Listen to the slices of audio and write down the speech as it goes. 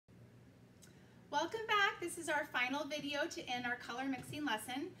Welcome back. This is our final video to end our color mixing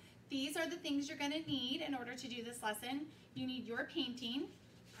lesson. These are the things you're going to need in order to do this lesson. You need your painting,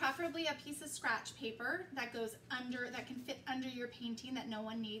 preferably a piece of scratch paper that goes under, that can fit under your painting that no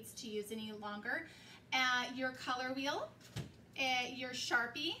one needs to use any longer, your color wheel, your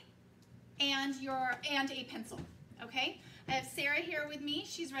Sharpie, and a pencil. Okay, I have Sarah here with me.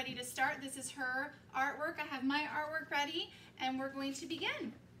 She's ready to start. This is her artwork. I have my artwork ready, and we're going to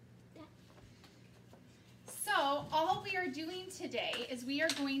begin. So all we are doing today is we are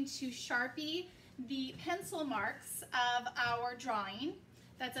going to Sharpie the pencil marks of our drawing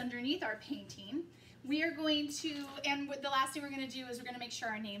that's underneath our painting. We are going to, and the last thing we're going to do is we're going to make sure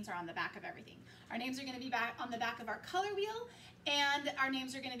our names are on the back of everything. Our names are going to be back on the back of our color wheel, and our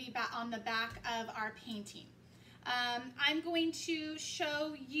names are going to be back on the back of our painting. I'm going to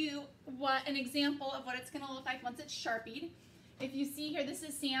show you an example of what it's going to look like once it's Sharpied. If you see here, this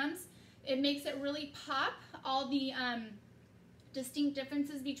is Sam's. It makes it really pop, all the distinct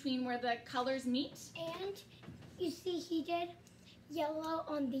differences between where the colors meet. And you see he did yellow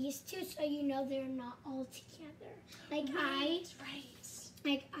on these two, so you know they're not all together. Like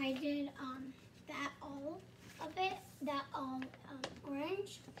I did that all of it, that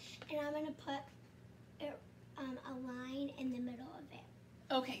orange, and I'm gonna put a line in the middle of it.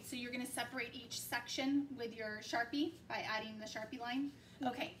 Okay, so you're gonna separate each section with your Sharpie by adding the Sharpie line?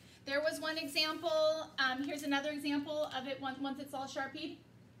 Okay, there was one example. Here's another example of it once it's all Sharpied.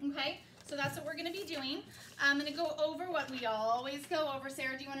 Okay, so that's what we're gonna be doing. I'm gonna go over what we always go over.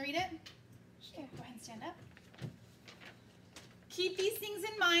 Sarah, do you wanna read it? Sure. Go ahead and stand up. Keep these things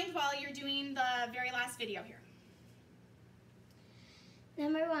in mind while you're doing the very last video here.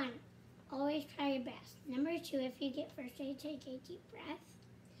 Number 1, always try your best. Number 2, if you get frustrated, take a deep breath.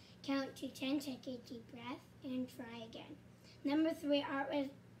 Count to 10, take a deep breath, and try again. Number 3,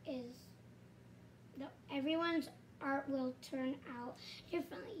 everyone's art will turn out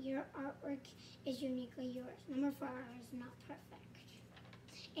differently. Your artwork is uniquely yours. Number 4, art is not perfect.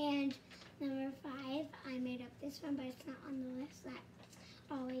 And number 5, I made up this one, but it's not on the list. That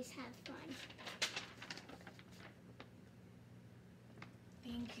always have fun.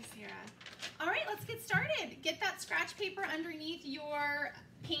 Thank you, Sarah. All right, let's get started. Get that scratch paper underneath your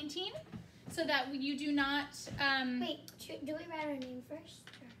painting so that you do not... Wait, do we write our name first?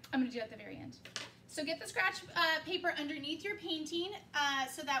 Or? I'm going to do it at the very end. So get the scratch paper underneath your painting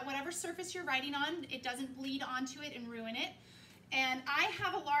so that whatever surface you're writing on, it doesn't bleed onto it and ruin it. And I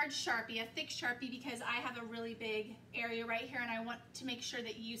have a large Sharpie, a thick Sharpie, because I have a really big area right here and I want to make sure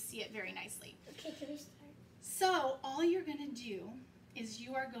that you see it very nicely. Okay, can we start? So all you're going to do is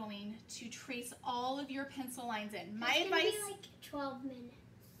you are going to trace all of your pencil lines in. My advice... It's going to be like 12 minutes.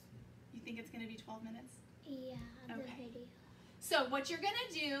 You think it's going to be 12 minutes? Yeah, the okay. video. So what you're going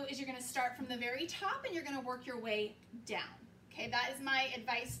to do is you're going to start from the very top and you're going to work your way down. Okay, that is my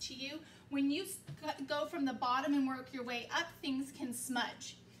advice to you. When you go from the bottom and work your way up, things can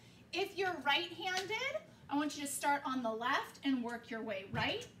smudge. If you're right-handed, I want you to start on the left and work your way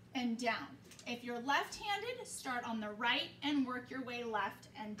right and down. If you're left-handed, start on the right and work your way left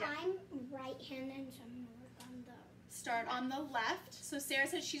and down. I'm right-handed, so I'm going to work on the... Start on the left. So Sarah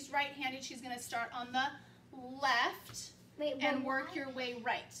says she's right-handed. She's going to start on the left and work your way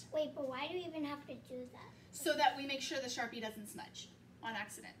right. Wait, but why do we even have to do that? So that we make sure the Sharpie doesn't smudge on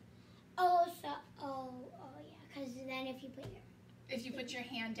accident. Oh, yeah, because then if you put your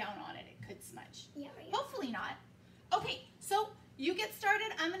hand down on it, it could smudge. Yeah, right. Hopefully not. Okay, so you get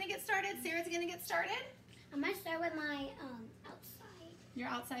started. I'm going to get started. Sarah's going to get started. I'm going to start with my outside. Your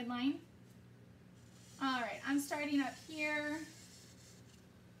outside line? All right, I'm starting up here.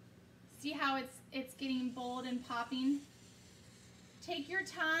 See how it's getting bold and popping? Take your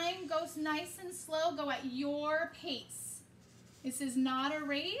time, go nice and slow, go at your pace. This is not a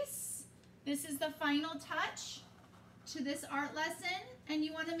race. This is the final touch to this art lesson, and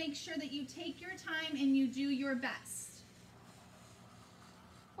you want to make sure that you take your time and you do your best.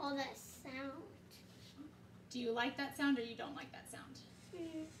 Oh, that sound. Do you like that sound or you don't like that sound?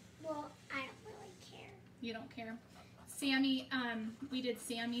 Well, I don't really care. You don't care? Sammy, we did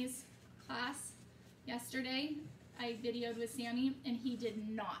Sammy's class yesterday. I videoed with Sammy, and he did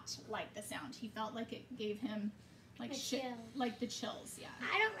not like the sound. He felt like it gave him like like the chills. Yeah.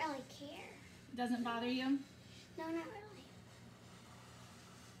 I don't really care. Doesn't bother you? No, not really.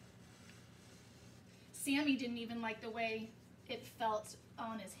 Sammy didn't even like the way it felt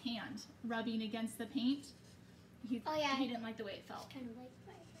on his hand, rubbing against the paint. He didn't like the way it felt. It's kind of like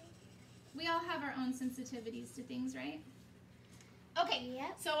vibrating. We all have our own sensitivities to things, right? Okay,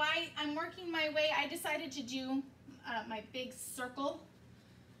 yep. So I'm working my way. I decided to do my big circle.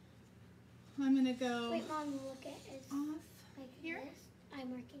 I'm going gonna go Wait, Mom, look at it. off Like here. this. I'm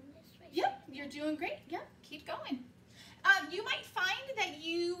working this way. Yep, you're doing great. Yep, keep going. You might find that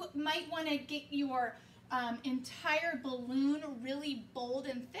you might want to get your entire balloon really bold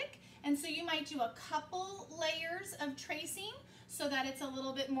and thick, and so you might do a couple layers of tracing so that it's a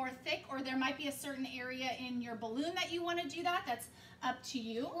little bit more thick, or there might be a certain area in your balloon that you want to do that. That's up to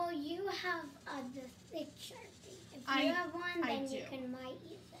you. Well, you have the thick Sharpie. If I you have one, then do. you might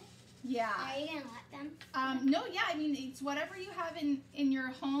use it. Yeah. Are you going to let them? No, yeah, I mean, it's whatever you have in your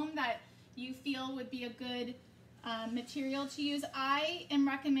home that you feel would be a good material to use. I am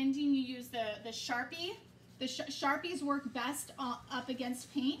recommending you use the Sharpie. The Sharpies work best up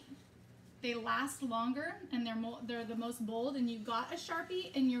against paint. They last longer, and they're the most bold, and you got a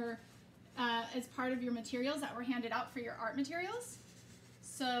Sharpie in your as part of your materials that were handed out for your art materials.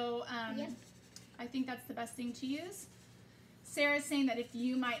 So Yep. I think that's the best thing to use. Sarah's saying that if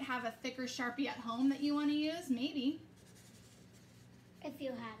you might have a thicker Sharpie at home that you want to use, maybe. If you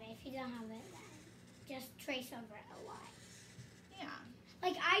have it. If you don't have it, then just trace over it a lot. Yeah.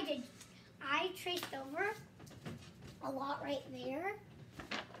 Like I did. I traced over a lot right there.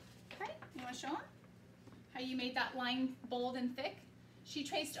 Okay, you want to show them how you made that line bold and thick? She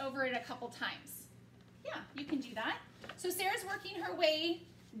traced over it a couple times. Yeah, you can do that. So Sarah's working her way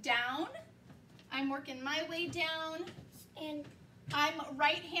down. I'm working my way down. And I'm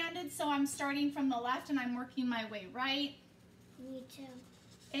right-handed, so I'm starting from the left and I'm working my way right. me too.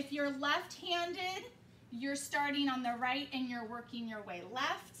 If you're left-handed, you're starting on the right and you're working your way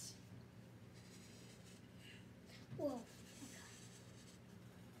left. Whoa.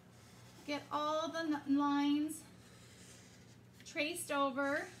 Get all the lines traced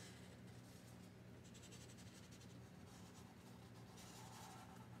over.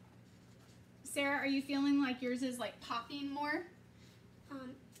 Sarah, are you feeling like yours is like popping more?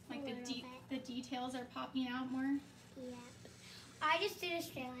 Like the details are popping out more? Yeah. I just did a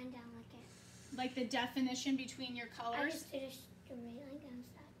straight line down like it. Like the definition between your colors? I just did a straight line down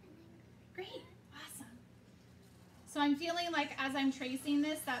stuff. Great, awesome. So I'm feeling like as I'm tracing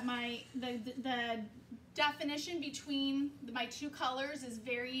this that the definition between my two colors is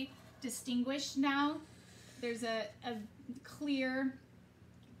very distinguished now. There's a clear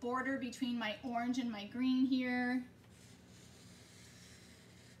border between my orange and my green here.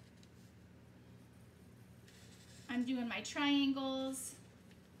 I'm doing my triangles.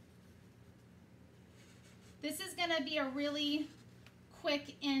 This is going to be a really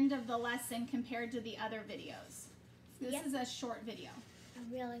quick end of the lesson compared to the other videos. This is a short video.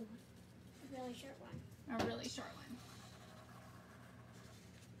 A really short one. A really short one.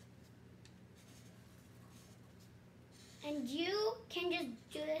 And you can just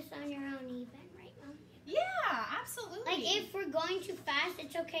do this on your own even, right, Mom? Yeah, absolutely. Like if we're going too fast,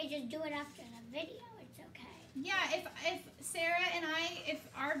 it's okay. Just do it after the video. It's okay. Yeah, if Sarah and if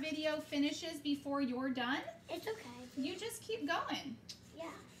our video finishes before you're done, it's okay. You just keep going. Yeah.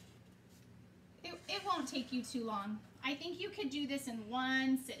 It won't take you too long. I think you could do this in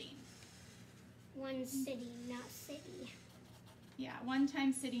one sitting. One sitting, not city. Yeah, one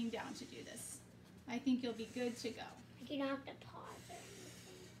time sitting down to do this. I think you'll be good to go. Like you don't have to pause or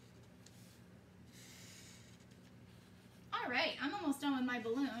anything. All right, I'm almost done with my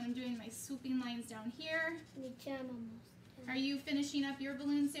balloon. I'm doing my swooping lines down here. Me too, I'm almost done. Are you finishing up your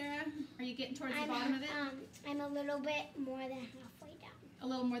balloon, Sarah? Are you getting towards the bottom of it? I'm a little bit more than halfway down. A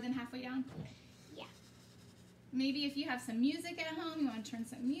little more than halfway down? Yeah. Maybe if you have some music at home, you want to turn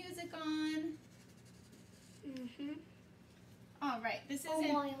some music on. Mm-hmm. All right, this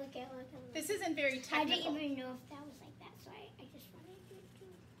isn't, Look at. this isn't very I technical. didn't even know if that was like that, so I just wanted to do.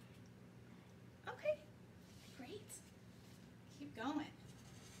 Okay, great. Keep going.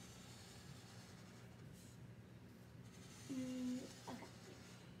 Okay.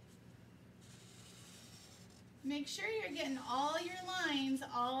 Make sure you're getting all your lines,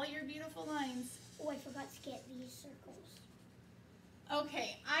 all your beautiful lines. Oh, I forgot to get these circles.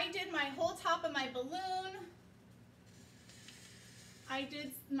 Okay, I did my whole top of my balloon. I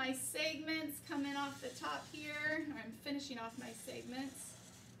did my segments coming off the top here. I'm finishing off my segments.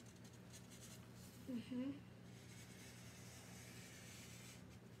 Mm-hmm.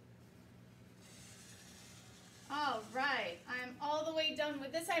 All right, I'm all the way done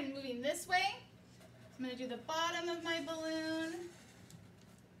with this. I'm moving this way. I'm gonna do the bottom of my balloon.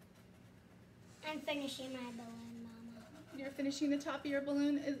 I'm finishing my balloon, Mama. You're finishing the top of your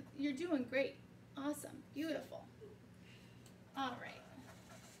balloon. You're doing great. Awesome, beautiful. All right.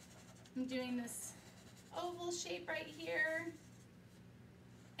 I'm doing this oval shape right here.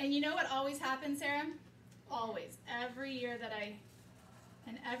 And you know what always happens, Sarah? Always. Every year that I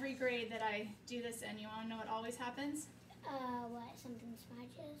And every grade that I do this in, you want to know what always happens? What? Something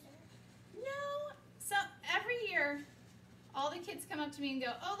smudges? Or... No. So every year, all the kids come up to me and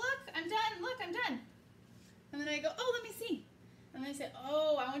go, oh, look, I'm done. Look, I'm done. And then I go, oh, let me see. And they say,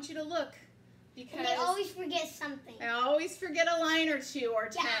 oh, I want you to look. Because and they always forget something. I always forget a line or 2 or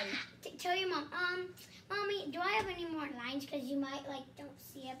 10. Yeah. Tell your mom, Mommy, do I have any more lines? Because you might, don't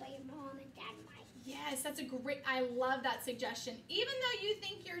see it, but your mom and dad might. Yes, that's a great, I love that suggestion. Even though you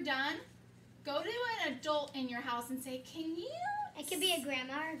think you're done, go to an adult in your house and say, can you? It could be a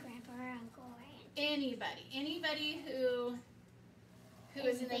grandma or a grandpa or uncle or aunt. Anybody who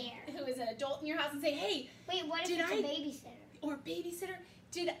is an adult in your house and say, hey, wait, what if it's a babysitter? Or babysitter,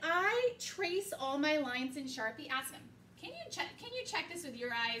 did I trace all my lines in Sharpie? Ask them. Can you check this with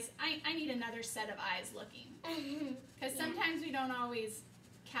your eyes? I need another set of eyes looking. Because sometimes we don't always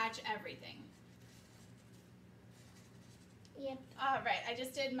catch everything. Yep. All right, I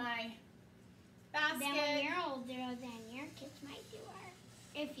just did my basket. Then when you're older, then your kids might do art,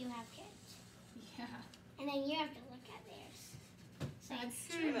 if you have kids. Yeah. And then you have to look at theirs. So, that's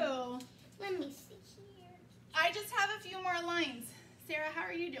true. Let me see here. I just have a few more lines. Sarah, how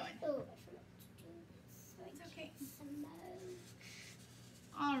are you doing? Oh, I forgot to do this. So it's okay. Some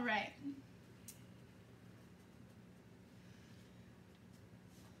all right.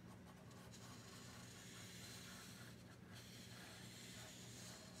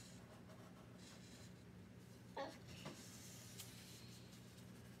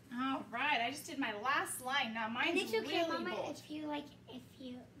 All right, I just did my last line. Now mine's and it's okay, really Mama, bold. if your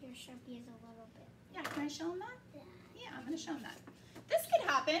Sharpie is a little bit. Yeah, can I show them that? Yeah. Yeah, I'm going to show them that. This could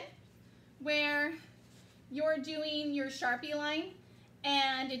happen where you're doing your Sharpie line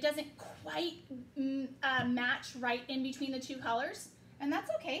and it doesn't quite match right in between the 2 colors. And that's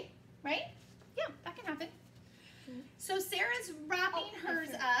okay, right? Yeah, that can happen. So Sarah's wrapping hers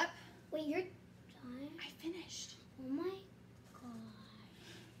up. Wait, you're done? I finished. Oh my god.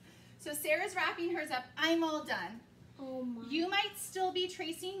 So Sarah's wrapping hers up. I'm all done. Oh my. You might still be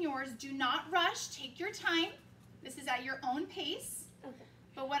tracing yours. Do not rush. Take your time. This is at your own pace. Okay.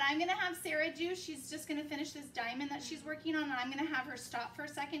 But what I'm going to have Sarah do, she's just going to finish this diamond that she's working on, and I'm going to have her stop for a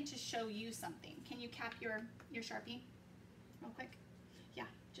second to show you something. Can you cap your Sharpie real quick? Yeah,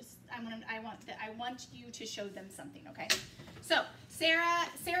 just I want you to show them something, okay? So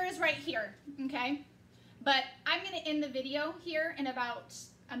Sarah's right here, okay? But I'm going to end the video here in about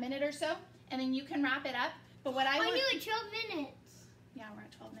a minute or so, and then you can wrap it up. But what I knew it 12 minutes. Yeah, we're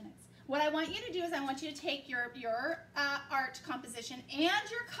at 12 minutes. What I want you to do is I want you to take your art composition and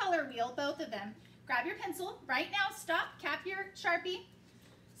your color wheel, both of them. Grab your pencil right now. Stop. Cap your Sharpie.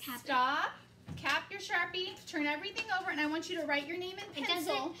 Stop. Cap your Sharpie. Turn everything over, and I want you to write your name in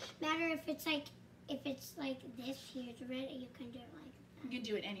pencil. It doesn't matter if it's like this here to read it. You can do it like that. You can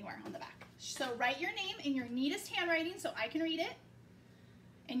do it anywhere on the back. So write your name in your neatest handwriting so I can read it.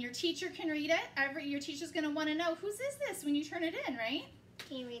 And your teacher can read it. Your teacher's going to want to know, whose is this when you turn it in, right?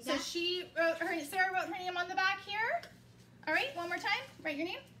 Can you read so that? Sarah wrote her name on the back here. All right, one more time. Write your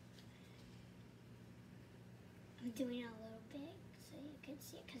name. I'm doing it a little big so you can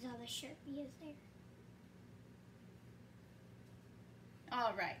see it because all the Sharpie is there.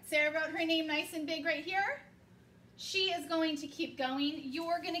 All right, Sarah wrote her name nice and big right here. She is going to keep going.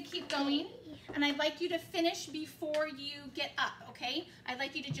 You're going to keep going. And I'd like you to finish before you get up, okay? I'd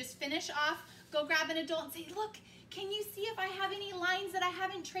like you to just finish off. Go grab an adult and say, look, can you see if I have any lines that I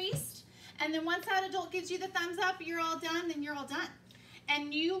haven't traced? And then once that adult gives you the thumbs up, you're all done, then you're all done.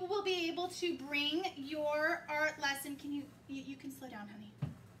 And you will be able to bring your art lesson. Can you can slow down, honey.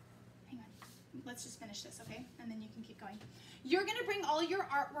 Hang on. Let's just finish this, okay? And then you can keep going. You're going to bring all your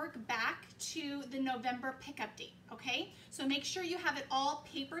artwork back to the November pickup date, okay? So make sure you have it all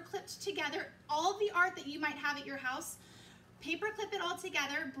paper clipped together. All the art that you might have at your house, paper clip it all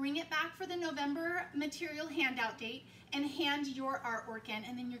together, bring it back for the November material handout date, and hand your artwork in,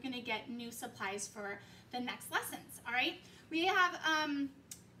 and then you're going to get new supplies for the next lessons, all right? We have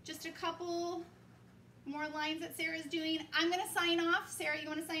just a couple more lines that Sarah's doing. I'm going to sign off. Sarah, you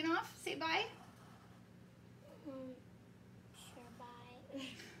want to sign off? Say bye. Sure, bye.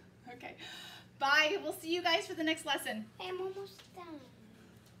 Okay. Bye. We'll see you guys for the next lesson. I'm almost done.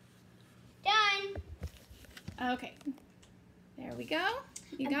 Done. Okay. There we go.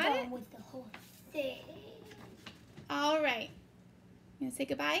 You I'm got done it? with the whole thing. All right. You want to say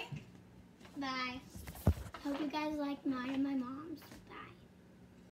goodbye? Bye. Hope you guys like mine and my mom's.